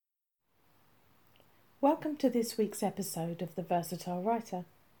Welcome to this week's episode of The Versatile Writer,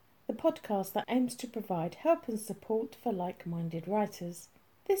 the podcast that aims to provide help and support for like-minded writers.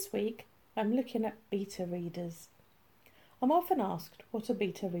 This week, I'm looking at beta readers. I'm often asked what a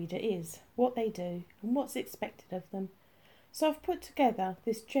beta reader is, what they do, and what's expected of them. So I've put together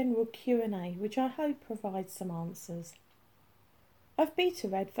this general Q&A which I hope provides some answers. I've beta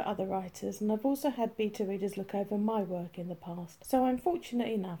read for other writers, and I've also had beta readers look over my work in the past, so I'm fortunate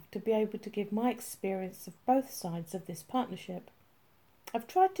enough to be able to give my experience of both sides of this partnership. I've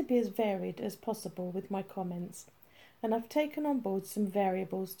tried to be as varied as possible with my comments, and I've taken on board some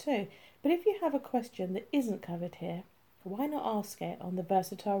variables too, but if you have a question that isn't covered here, why not ask it on the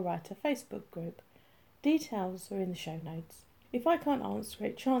Versatile Writer Facebook group? Details are in the show notes. If I can't answer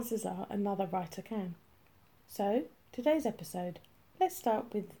it, chances are another writer can. So, today's episode. Let's start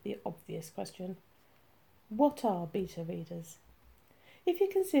with the obvious question. What are beta readers? If you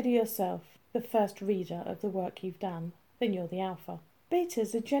consider yourself the first reader of the work you've done, then you're the alpha.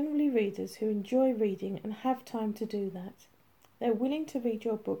 Betas are generally readers who enjoy reading and have time to do that. They're willing to read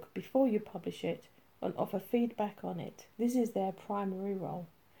your book before you publish it and offer feedback on it. This is their primary role.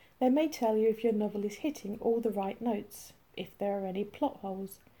 They may tell you if your novel is hitting all the right notes, if there are any plot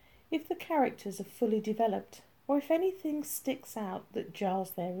holes, if the characters are fully developed, or if anything sticks out that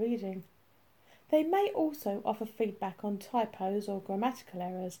jars their reading. They may also offer feedback on typos or grammatical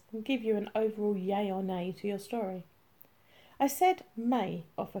errors and give you an overall yay or nay to your story. I said may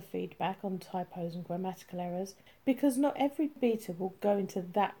offer feedback on typos and grammatical errors because not every beta will go into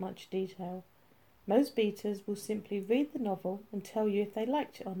that much detail. Most betas will simply read the novel and tell you if they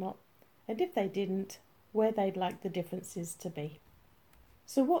liked it or not, and if they didn't, where they'd like the differences to be.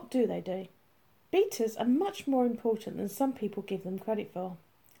 So what do they do? Betas are much more important than some people give them credit for.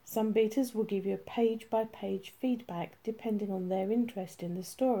 Some betas will give you a page-by-page feedback depending on their interest in the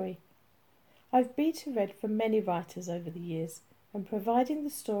story. I've beta read for many writers over the years, and providing the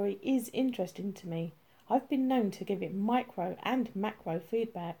story is interesting to me, I've been known to give it micro and macro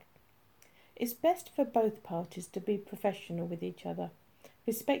feedback. It's best for both parties to be professional with each other.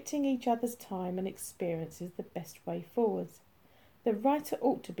 Respecting each other's time and experience is the best way forwards. The writer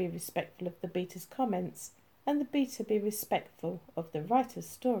ought to be respectful of the beta's comments, and the beta be respectful of the writer's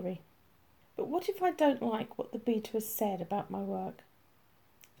story. But what if I don't like what the beta has said about my work?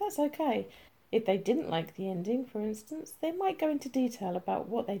 That's okay. If they didn't like the ending, for instance, they might go into detail about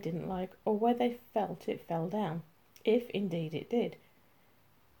what they didn't like or where they felt it fell down, if indeed it did.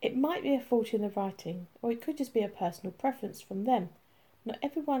 It might be a fault in the writing, or it could just be a personal preference from them. Not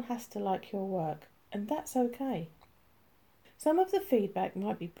everyone has to like your work, and that's okay. Some of the feedback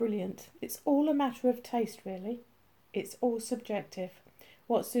might be brilliant. It's all a matter of taste, really. It's all subjective.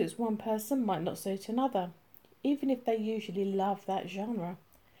 What suits one person might not suit another, even if they usually love that genre.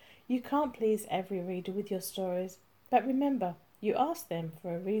 You can't please every reader with your stories, but remember, you asked them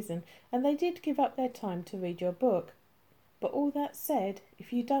for a reason, and they did give up their time to read your book. But all that said,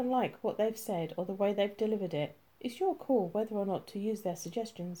 if you don't like what they've said or the way they've delivered it, it's your call whether or not to use their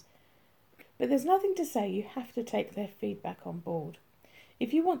suggestions. But there's nothing to say you have to take their feedback on board.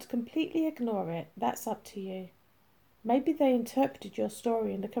 If you want to completely ignore it, that's up to you. Maybe they interpreted your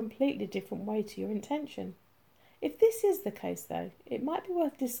story in a completely different way to your intention. If this is the case, though, it might be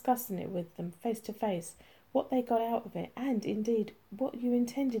worth discussing it with them face to face, what they got out of it, and indeed what you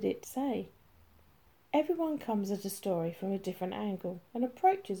intended it to say. Everyone comes at a story from a different angle and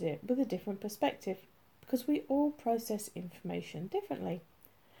approaches it with a different perspective, because we all process information differently.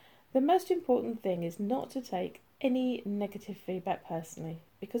 The most important thing is not to take any negative feedback personally,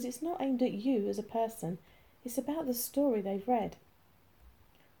 because it's not aimed at you as a person, it's about the story they've read.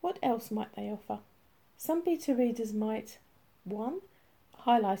 What else might they offer? Some beta readers might 1.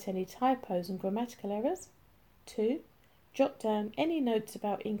 Highlight any typos and grammatical errors. 2. Jot down any notes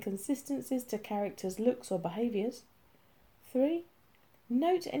about inconsistencies to characters' looks or behaviours. 3.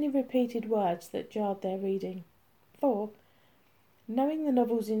 Note any repeated words that jarred their reading. 4. Knowing the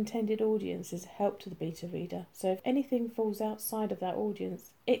novel's intended audience is a help to the beta reader, so if anything falls outside of that audience,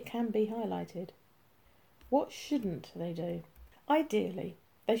 it can be highlighted. What shouldn't they do? Ideally,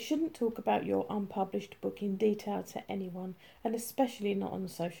 they shouldn't talk about your unpublished book in detail to anyone, and especially not on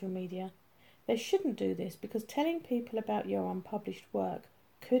social media. They shouldn't do this because telling people about your unpublished work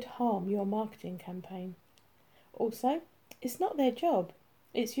could harm your marketing campaign. Also, it's not their job,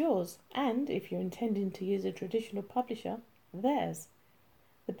 it's yours, and if you're intending to use a traditional publisher, theirs.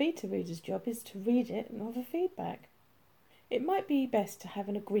 The beta reader's job is to read it and offer feedback. It might be best to have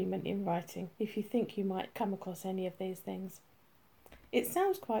an agreement in writing if you think you might come across any of these things. It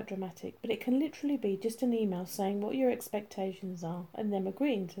sounds quite dramatic, but it can literally be just an email saying what your expectations are and them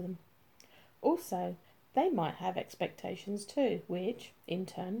agreeing to them. Also, They might have expectations too, which, in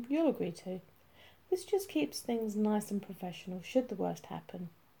turn, you'll agree to. This just keeps things nice and professional should the worst happen.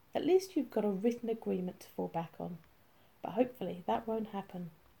 At least you've got a written agreement to fall back on. But hopefully that won't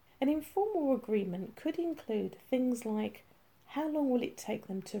happen. An informal agreement could include things like how long will it take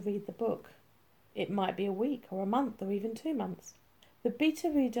them to read the book? It might be a week or a month or even 2 months. The beta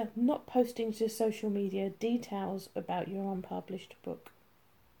reader not posting to social media details about your unpublished book.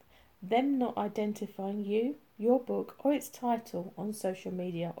 Them not identifying you, your book or its title on social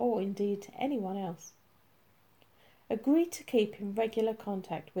media or indeed to anyone else. Agree to keep in regular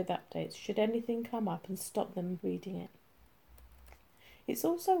contact with updates should anything come up and stop them reading it. It's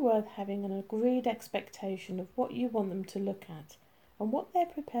also worth having an agreed expectation of what you want them to look at and what they're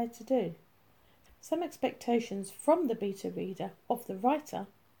prepared to do. Some expectations from the beta reader of the writer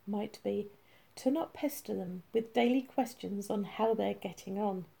might be to not pester them with daily questions on how they're getting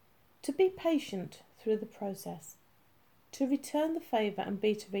on, to be patient through the process, to return the favour and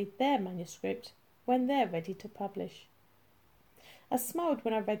beta read their manuscript when they're ready to publish. I smiled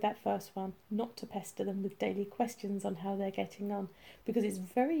when I read that first one, not to pester them with daily questions on how they're getting on, because it's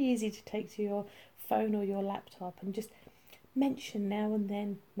very easy to take to your phone or your laptop and just mention now and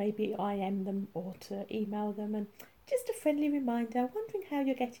then, maybe IM them or to email them, and just a friendly reminder, wondering how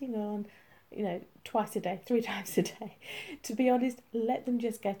you're getting on, twice a day, 3 times a day. To be honest, let them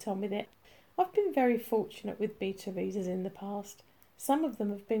just get on with it. I've been very fortunate with beta readers in the past. Some of them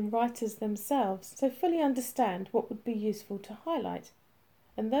have been writers themselves, so fully understand what would be useful to highlight.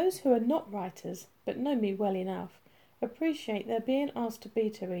 And those who are not writers, but know me well enough, appreciate their being asked to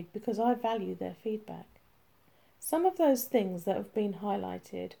beta read because I value their feedback. Some of those things that have been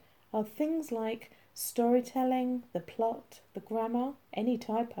highlighted are things like storytelling, the plot, the grammar, any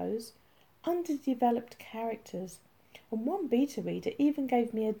typos, underdeveloped characters, and one beta reader even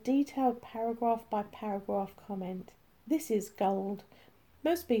gave me a detailed paragraph by paragraph comment. This is gold.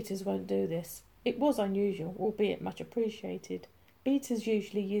 Most betas won't do this. It was unusual, albeit much appreciated. Betas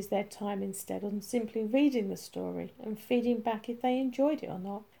usually use their time instead on simply reading the story and feeding back if they enjoyed it or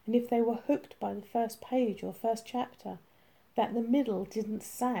not, and if they were hooked by the first page or first chapter, that the middle didn't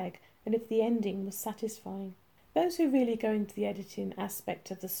sag, and if the ending was satisfying. Those who really go into the editing aspect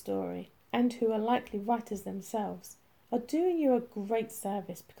of the story, and who are likely writers themselves, are doing you a great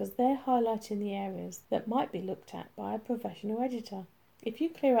service because they're highlighting the areas that might be looked at by a professional editor. If you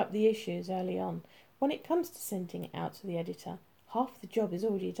clear up the issues early on, when it comes to sending it out to the editor, half the job is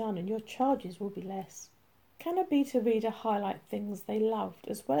already done and your charges will be less. Can a beta reader highlight things they loved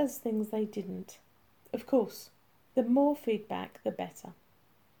as well as things they didn't? Of course, the more feedback, the better.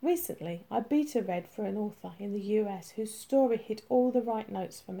 Recently, I beta read for an author in the US whose story hit all the right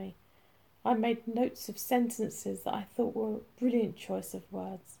notes for me. I made notes of sentences that I thought were a brilliant choice of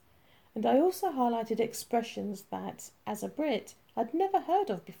words. And I also highlighted expressions that, as a Brit, I'd never heard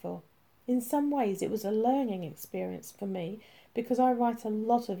of before. In some ways it was a learning experience for me because I write a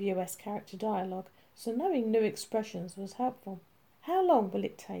lot of US character dialogue, so knowing new expressions was helpful. How long will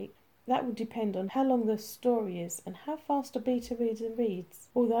it take? That will depend on how long the story is and how fast a beta reader reads,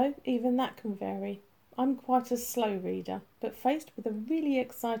 although even that can vary. I'm quite a slow reader, but faced with a really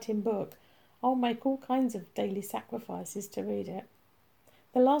exciting book, I'll make all kinds of daily sacrifices to read it.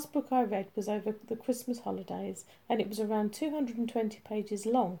 The last book I read was over the Christmas holidays, and it was around 220 pages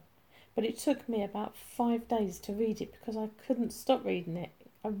long, but it took me about 5 days to read it because I couldn't stop reading it.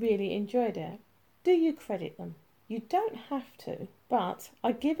 I really enjoyed it. Do you credit them? You don't have to, but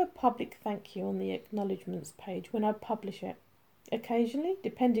I give a public thank you on the acknowledgements page when I publish it. Occasionally,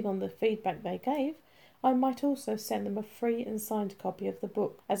 depending on the feedback they gave, I might also send them a free and signed copy of the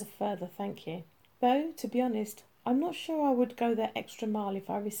book as a further thank you. Though, to be honest, I'm not sure I would go that extra mile if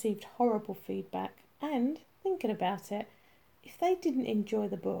I received horrible feedback. And, thinking about it, if they didn't enjoy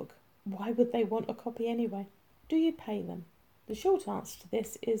the book, why would they want a copy anyway? Do you pay them? The short answer to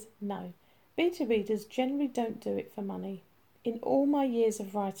this is no. Beta readers generally don't do it for money. In all my years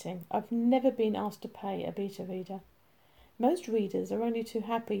of writing, I've never been asked to pay a beta reader. Most readers are only too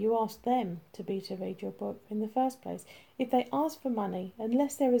happy you ask them to beta read your book in the first place. If they ask for money,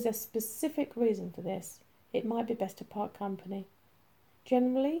 unless there is a specific reason for this, it might be best to part company.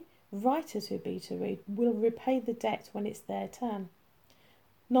 Generally, writers who beta read will repay the debt when it's their turn.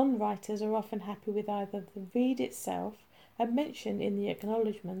 Non-writers are often happy with either the read itself, a mention in the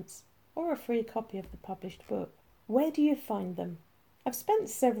acknowledgements, or a free copy of the published book. Where do you find them? I've spent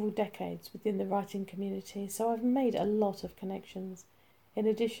several decades within the writing community, so I've made a lot of connections. In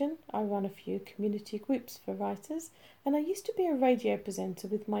addition, I run a few community groups for writers, and I used to be a radio presenter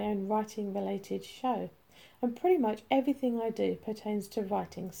with my own writing-related show. and pretty much everything I do pertains to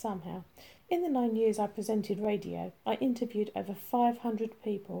writing somehow. In the 9 years I presented radio, I interviewed over 500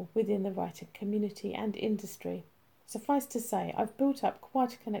 people within the writing community and industry. Suffice to say, I've built up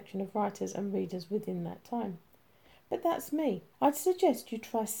quite a connection of writers and readers within that time. But that's me. I'd suggest you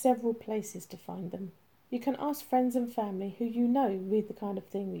try several places to find them. You can ask friends and family who you know read the kind of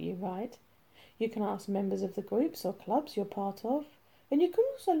thing that you write. You can ask members of the groups or clubs you're part of. And you can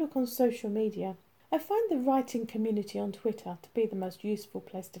also look on social media. I find the writing community on Twitter to be the most useful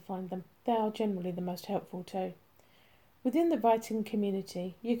place to find them. They are generally the most helpful too. Within the writing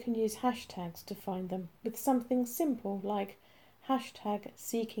community, you can use hashtags to find them, with something simple like hashtag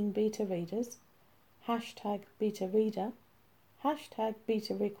seeking beta readers, hashtag beta reader, hashtag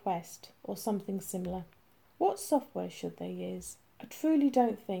beta request, or something similar. What software should they use? I truly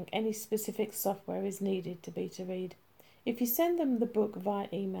don't think any specific software is needed to beta read. If you send them the book via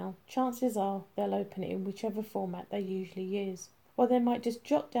email, chances are they'll open it in whichever format they usually use, or they might just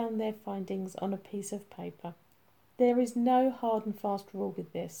jot down their findings on a piece of paper. There is no hard and fast rule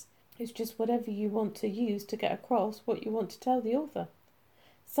with this. It's just whatever you want to use to get across what you want to tell the author.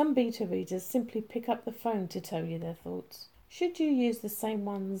 Some beta readers simply pick up the phone to tell you their thoughts. Should you use the same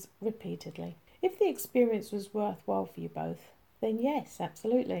ones repeatedly? If the experience was worthwhile for you both, then yes,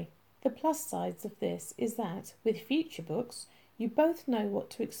 absolutely. The plus sides of this is that, with future books, you both know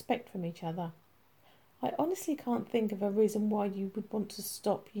what to expect from each other. I honestly can't think of a reason why you would want to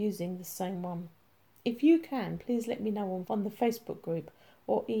stop using the same one. If you can, please let me know on the Facebook group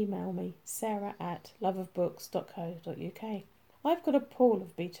or email me, sarah@loveofbooks.co.uk. I've got a pool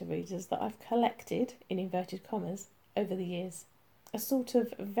of beta readers that I've collected, in inverted commas, over the years. A sort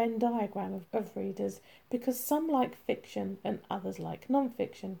of Venn diagram of readers, because some like fiction and others like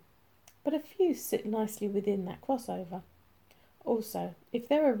non-fiction. But a few sit nicely within that crossover. Also, if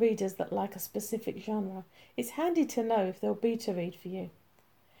there are readers that like a specific genre, it's handy to know if they'll beta read for you.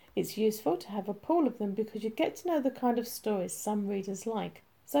 It's useful to have a pool of them because you get to know the kind of stories some readers like,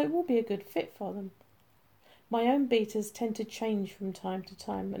 so it will be a good fit for them. My own betas tend to change from time to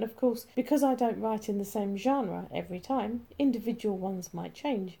time, and of course, because I don't write in the same genre every time, individual ones might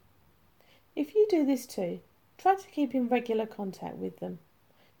change. If you do this too, try to keep in regular contact with them,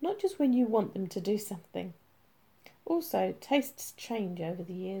 not just when you want them to do something. Also, tastes change over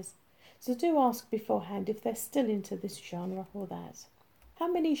the years, so do ask beforehand if they're still into this genre or that. How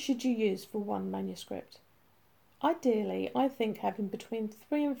many should you use for one manuscript? Ideally, I think having between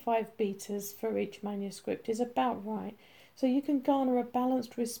 3 and 5 betas for each manuscript is about right, so you can garner a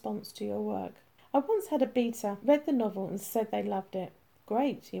balanced response to your work. I once had a beta read the novel and said they loved it.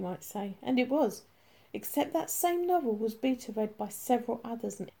 Great, you might say, and it was. Except that same novel was beta read by several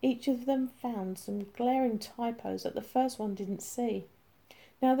others, and each of them found some glaring typos that the first one didn't see.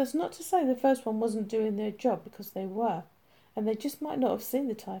 Now, that's not to say the first one wasn't doing their job, because they were, and they just might not have seen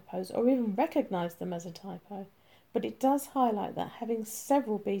the typos or even recognised them as a typo. But it does highlight that having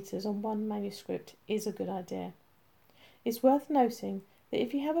several betas on one manuscript is a good idea. It's worth noting that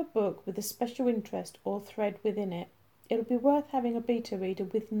if you have a book with a special interest or thread within it, it'll be worth having a beta reader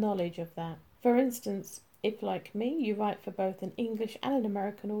with knowledge of that. For instance, if like me you write for both an English and an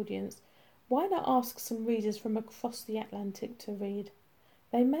American audience, why not ask some readers from across the Atlantic to read?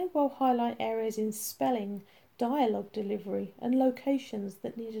 They may well highlight areas in spelling, dialogue delivery and locations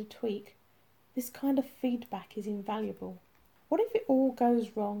that need a tweak. This kind of feedback is invaluable. What if it all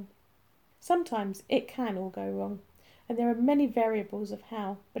goes wrong? Sometimes it can all go wrong, and there are many variables of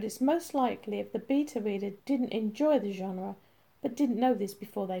how, but it's most likely if the beta reader didn't enjoy the genre, but didn't know this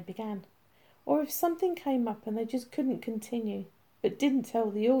before they began. Or if something came up and they just couldn't continue, but didn't tell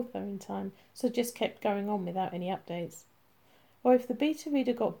the author in time, so just kept going on without any updates. Or if the beta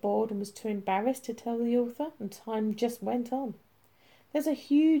reader got bored and was too embarrassed to tell the author, and time just went on. There's a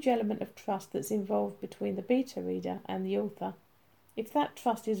huge element of trust that's involved between the beta reader and the author. If that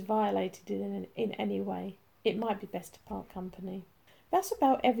trust is violated in any way, it might be best to part company. That's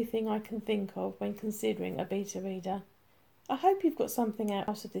about everything I can think of when considering a beta reader. I hope you've got something out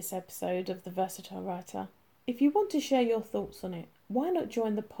of this episode of The Versatile Writer. If you want to share your thoughts on it, why not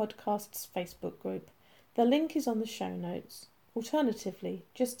join the podcast's Facebook group? The link is on the show notes. Alternatively,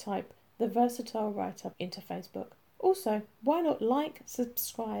 just type The Versatile Writer into Facebook. Also, why not like,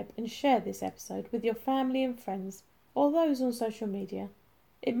 subscribe and share this episode with your family and friends, or those on social media?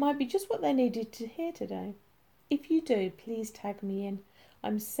 It might be just what they needed to hear today. If you do, please tag me in.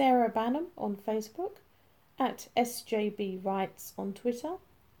 I'm Sarah Banham on Facebook, at sjbwrites on Twitter,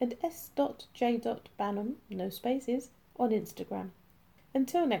 and s.j.banham, no spaces, on Instagram.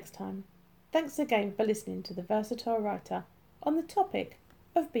 Until next time, thanks again for listening to The Versatile Writer on the topic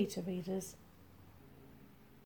of beta readers.